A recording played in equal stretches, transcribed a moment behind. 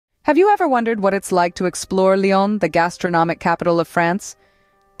Have you ever wondered what it's like to explore Lyon, the gastronomic capital of France?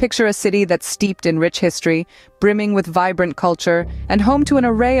 Picture a city that's steeped in rich history, brimming with vibrant culture, and home to an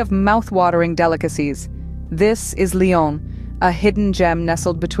array of mouth-watering delicacies. This is Lyon, a hidden gem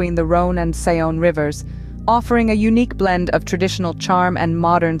nestled between the Rhône and Saône rivers, offering a unique blend of traditional charm and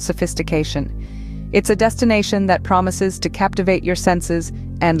modern sophistication. It's a destination that promises to captivate your senses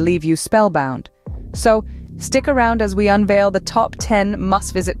and leave you spellbound. So, stick around as we unveil the top 10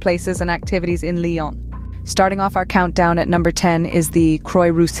 must-visit places and activities in Lyon. Starting off our countdown at number 10 is the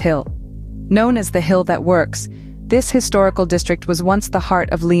Croix-Rousse Hill. Known as the Hill That Works, this historical district was once the heart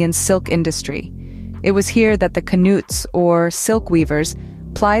of Lyon's silk industry. It was here that the Canuts, or silk weavers,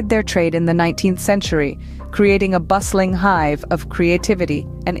 plied their trade in the 19th century, creating a bustling hive of creativity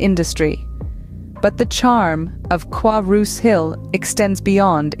and industry. But the charm of Croix-Rousse Hill extends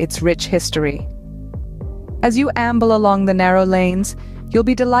beyond its rich history. As you amble along the narrow lanes, you'll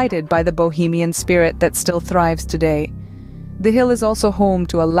be delighted by the bohemian spirit that still thrives today. The hill is also home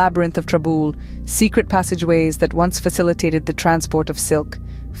to a labyrinth of Traboules, secret passageways that once facilitated the transport of silk.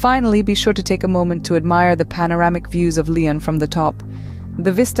 Finally, be sure to take a moment to admire the panoramic views of Lyon from the top.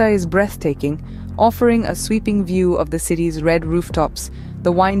 The vista is breathtaking, offering a sweeping view of the city's red rooftops,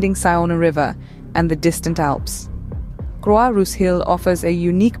 the winding Saône River, and the distant Alps. Croix-Rousse Hill offers a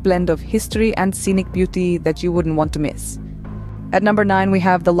unique blend of history and scenic beauty that you wouldn't want to miss. At number 9 we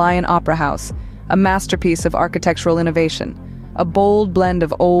have the Lyon Opera House, a masterpiece of architectural innovation. A bold blend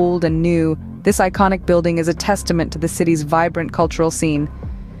of old and new, this iconic building is a testament to the city's vibrant cultural scene.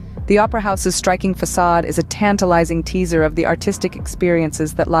 The Opera House's striking facade is a tantalizing teaser of the artistic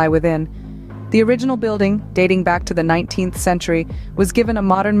experiences that lie within. The original building, dating back to the 19th century, was given a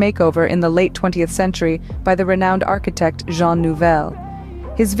modern makeover in the late 20th century by the renowned architect Jean Nouvel.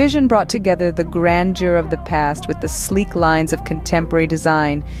 His vision brought together the grandeur of the past with the sleek lines of contemporary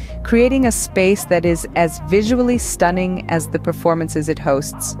design, creating a space that is as visually stunning as the performances it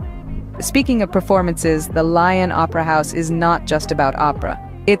hosts. Speaking of performances, the Lyon Opera House is not just about opera.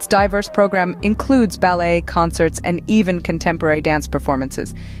 Its diverse program includes ballet, concerts, and even contemporary dance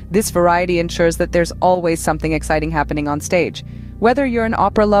performances. This variety ensures that there's always something exciting happening on stage. Whether you're an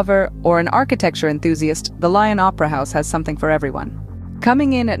opera lover or an architecture enthusiast, the Lyon Opera House has something for everyone.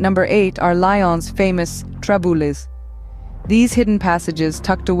 Coming in at number 8 are Lyon's famous Traboules. These hidden passages,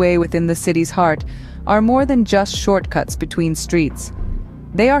 tucked away within the city's heart, are more than just shortcuts between streets.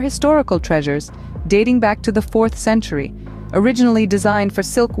 They are historical treasures, dating back to the 4th century, originally designed for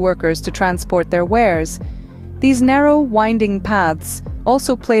silk workers to transport their wares. These narrow, winding paths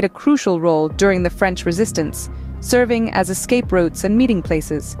also played a crucial role during the French Resistance, serving as escape routes and meeting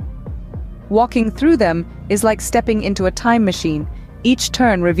places. Walking through them is like stepping into a time machine, each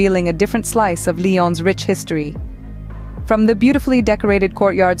turn revealing a different slice of Lyon's rich history. From the beautifully decorated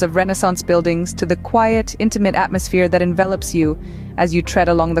courtyards of Renaissance buildings to the quiet, intimate atmosphere that envelops you as you tread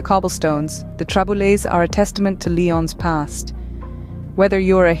along the cobblestones, the Traboules are a testament to Lyon's past. Whether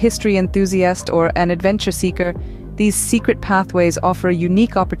you're a history enthusiast or an adventure seeker, these secret pathways offer a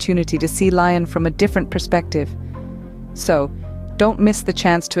unique opportunity to see Lyon from a different perspective. So, don't miss the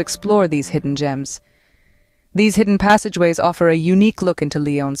chance to explore these hidden gems. These hidden passageways offer a unique look into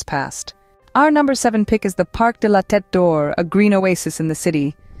Lyon's past. Our number 7 pick is the Parc de la Tête d'Or, a green oasis in the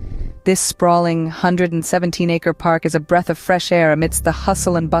city. This sprawling 117-acre park is a breath of fresh air amidst the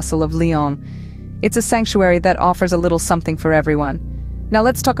hustle and bustle of Lyon. It's a sanctuary that offers a little something for everyone. Now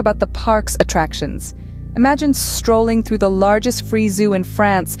let's talk about the park's attractions. Imagine strolling through the largest free zoo in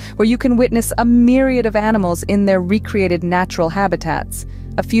France, where you can witness a myriad of animals in their recreated natural habitats.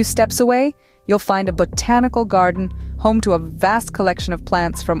 A few steps away, you'll find a botanical garden, home to a vast collection of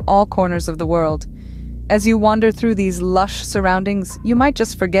plants from all corners of the world. As you wander through these lush surroundings, you might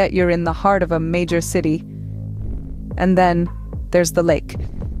just forget you're in the heart of a major city. And then, there's the lake.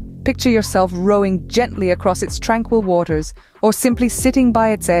 Picture yourself rowing gently across its tranquil waters, or simply sitting by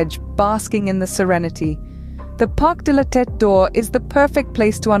its edge, basking in the serenity. The Parc de la Tête d'Or is the perfect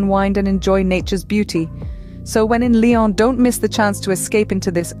place to unwind and enjoy nature's beauty. So when in Lyon, don't miss the chance to escape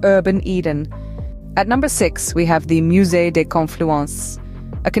into this urban Eden. At number 6, we have the Musée des Confluences,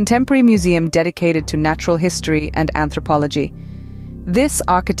 a contemporary museum dedicated to natural history and anthropology. This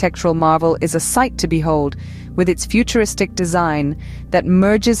architectural marvel is a sight to behold, with its futuristic design that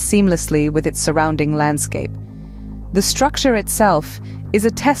merges seamlessly with its surrounding landscape. The structure itself is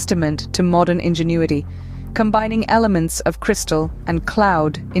a testament to modern ingenuity, combining elements of crystal and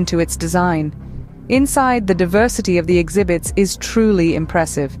cloud into its design. Inside, the diversity of the exhibits is truly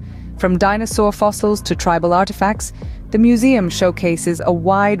impressive. From dinosaur fossils to tribal artifacts, the museum showcases a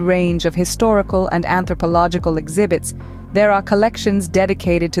wide range of historical and anthropological exhibits There are collections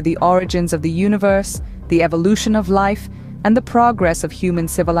dedicated to the origins of the universe, the evolution of life, and the progress of human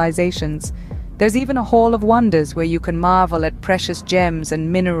civilizations. There's even a hall of wonders where you can marvel at precious gems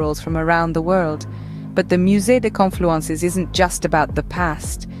and minerals from around the world. But the Musée des Confluences isn't just about the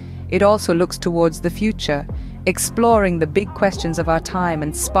past. It also looks towards the future, exploring the big questions of our time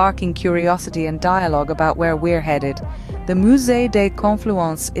and sparking curiosity and dialogue about where we're headed. The Musée des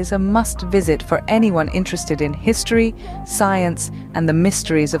Confluences is a must-visit for anyone interested in history, science, and the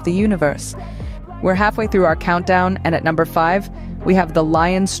mysteries of the universe. We're halfway through our countdown, and at number 5, we have the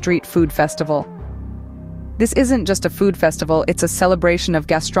Lyon Street Food Festival. This isn't just a food festival, it's a celebration of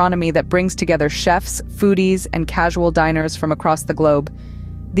gastronomy that brings together chefs, foodies, and casual diners from across the globe.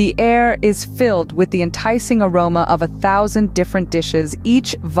 The air is filled with the enticing aroma of 1,000 different dishes,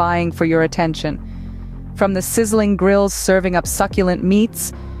 each vying for your attention. From the sizzling grills serving up succulent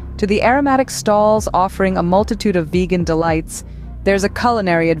meats, to the aromatic stalls offering a multitude of vegan delights, there's a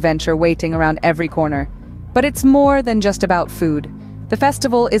culinary adventure waiting around every corner. But it's more than just about food. The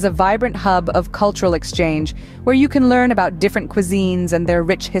festival is a vibrant hub of cultural exchange, where you can learn about different cuisines and their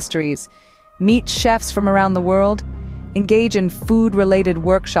rich histories, meet chefs from around the world, engage in food-related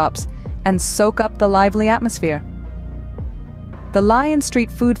workshops, and soak up the lively atmosphere. The Lyon Street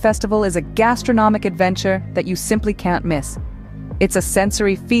Food Festival is a gastronomic adventure that you simply can't miss. It's a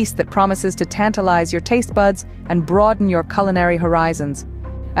sensory feast that promises to tantalize your taste buds and broaden your culinary horizons.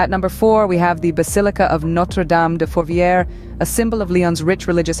 At number 4, we have the Basilica of Notre-Dame de Fourvière, a symbol of Lyon's rich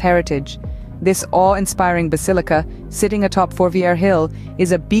religious heritage. This awe-inspiring basilica, sitting atop Fourvière Hill,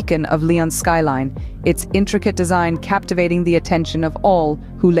 is a beacon of Lyon's skyline, its intricate design captivating the attention of all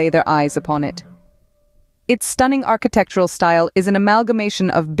who lay their eyes upon it. Its stunning architectural style is an amalgamation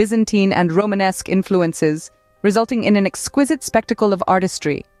of Byzantine and Romanesque influences, resulting in an exquisite spectacle of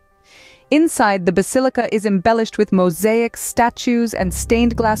artistry. Inside, the basilica is embellished with mosaics, statues, and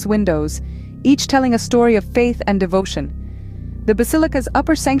stained glass windows, each telling a story of faith and devotion. The basilica's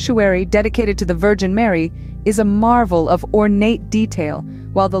upper sanctuary, dedicated to the Virgin Mary, is a marvel of ornate detail,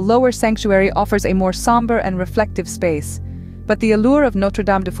 while the lower sanctuary offers a more somber and reflective space. But the allure of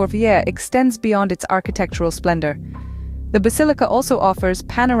Notre-Dame de Fourvière extends beyond its architectural splendor. The basilica also offers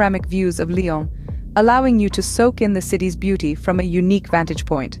panoramic views of Lyon, allowing you to soak in the city's beauty from a unique vantage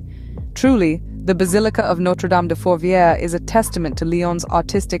point. Truly, the Basilica of Notre-Dame de Fourvière is a testament to Lyon's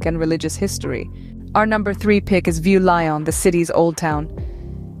artistic and religious history. Our number 3 pick is Vieux Lyon, the city's old town.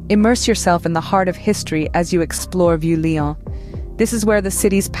 Immerse yourself in the heart of history as you explore Vieux Lyon. This is where the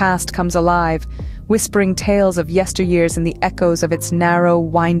city's past comes alive, whispering tales of yesteryears in the echoes of its narrow,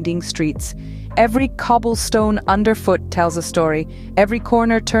 winding streets. Every cobblestone underfoot tells a story. Every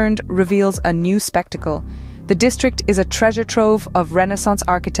corner turned reveals a new spectacle. The district is a treasure trove of Renaissance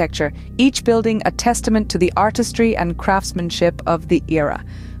architecture, each building a testament to the artistry and craftsmanship of the era.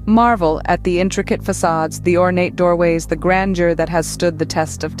 Marvel at the intricate facades, the ornate doorways, the grandeur that has stood the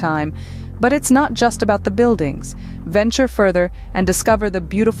test of time. But it's not just about the buildings. Venture further and discover the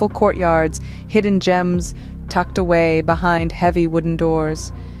beautiful courtyards, hidden gems tucked away behind heavy wooden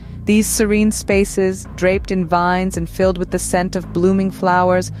doors. These serene spaces, draped in vines and filled with the scent of blooming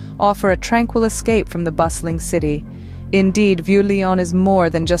flowers, offer a tranquil escape from the bustling city. Indeed, Vieux Lyon is more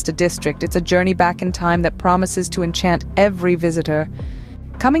than just a district. It's a journey back in time that promises to enchant every visitor.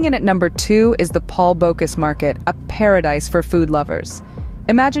 Coming in at number 2 is the Bocuse Market, a paradise for food lovers.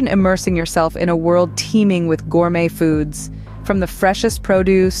 Imagine immersing yourself in a world teeming with gourmet foods, from the freshest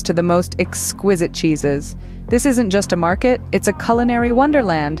produce to the most exquisite cheeses. This isn't just a market, it's a culinary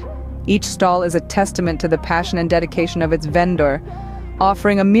wonderland. Each stall is a testament to the passion and dedication of its vendor,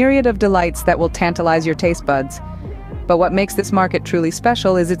 offering a myriad of delights that will tantalize your taste buds. But what makes this market truly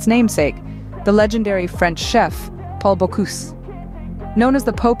special is its namesake, the legendary French chef, Paul Bocuse. Known as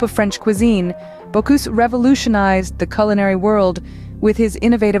the Pope of French cuisine, Bocuse revolutionized the culinary world with his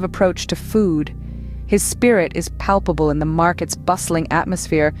innovative approach to food. His spirit is palpable in the market's bustling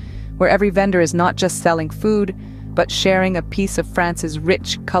atmosphere, where every vendor is not just selling food, but sharing a piece of France's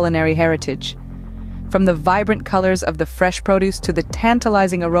rich culinary heritage. From the vibrant colors of the fresh produce to the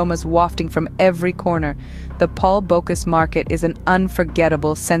tantalizing aromas wafting from every corner, the Paul Bocuse Market is an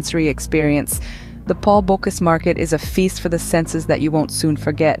unforgettable sensory experience. The Paul Bocuse Market is a feast for the senses that you won't soon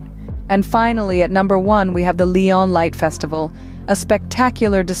forget. And finally, at number 1, we have the Lyon Light Festival, a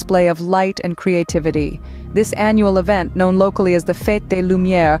spectacular display of light and creativity. This annual event, known locally as the Fête des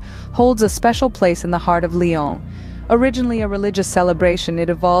Lumières, holds a special place in the heart of Lyon. Originally a religious celebration, it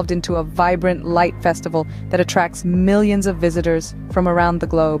evolved into a vibrant light festival that attracts millions of visitors from around the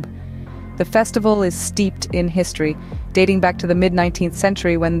globe. The festival is steeped in history, dating back to the mid-19th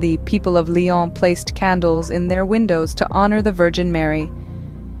century when the people of Lyon placed candles in their windows to honor the Virgin Mary.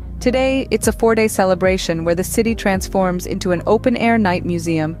 Today, it's a 4-day celebration where the city transforms into an open-air night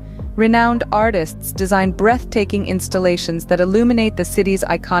museum. Renowned artists design breathtaking installations that illuminate the city's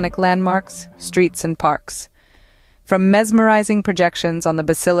iconic landmarks, streets, and parks. From mesmerizing projections on the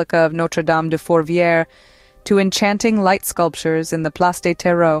Basilica of Notre-Dame de Fourvière to enchanting light sculptures in the Place des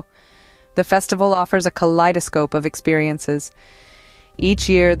Terreaux, the festival offers a kaleidoscope of experiences. Each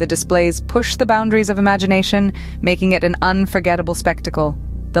year, the displays push the boundaries of imagination, making it an unforgettable spectacle.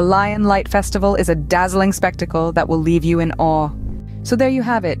 The Lyon Light Festival is a dazzling spectacle that will leave you in awe. So there you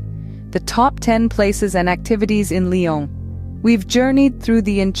have it, the top 10 places and activities in Lyon. We've journeyed through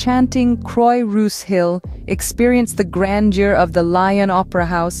the enchanting Croix-Rousse Hill, experienced the grandeur of the Lyon Opera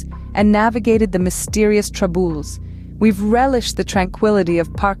House, and navigated the mysterious Traboules. We've relished the tranquility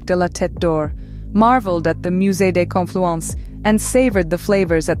of Parc de la Tête d'Or, marveled at the Musée des Confluences, and savored the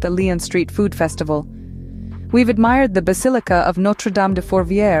flavors at the Lyon Street Food Festival. We've admired the Basilica of Notre-Dame de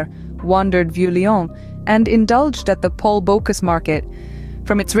Fourvière, wandered Vieux Lyon, and indulged at the Bocuse market.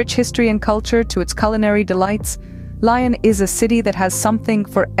 From its rich history and culture to its culinary delights, Lyon is a city that has something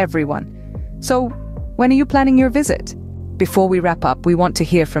for everyone. So, when are you planning your visit? Before we wrap up, we want to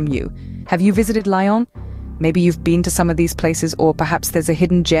hear from you. Have you visited Lyon? Maybe you've been to some of these places, or perhaps there's a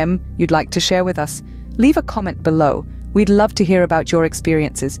hidden gem you'd like to share with us. Leave a comment below. We'd love to hear about your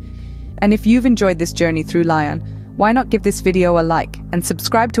experiences. And if you've enjoyed this journey through Lyon, why not give this video a like and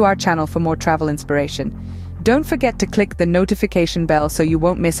subscribe to our channel for more travel inspiration? Don't forget to click the notification bell so you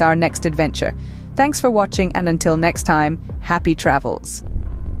won't miss our next adventure. Thanks for watching, and until next time, happy travels.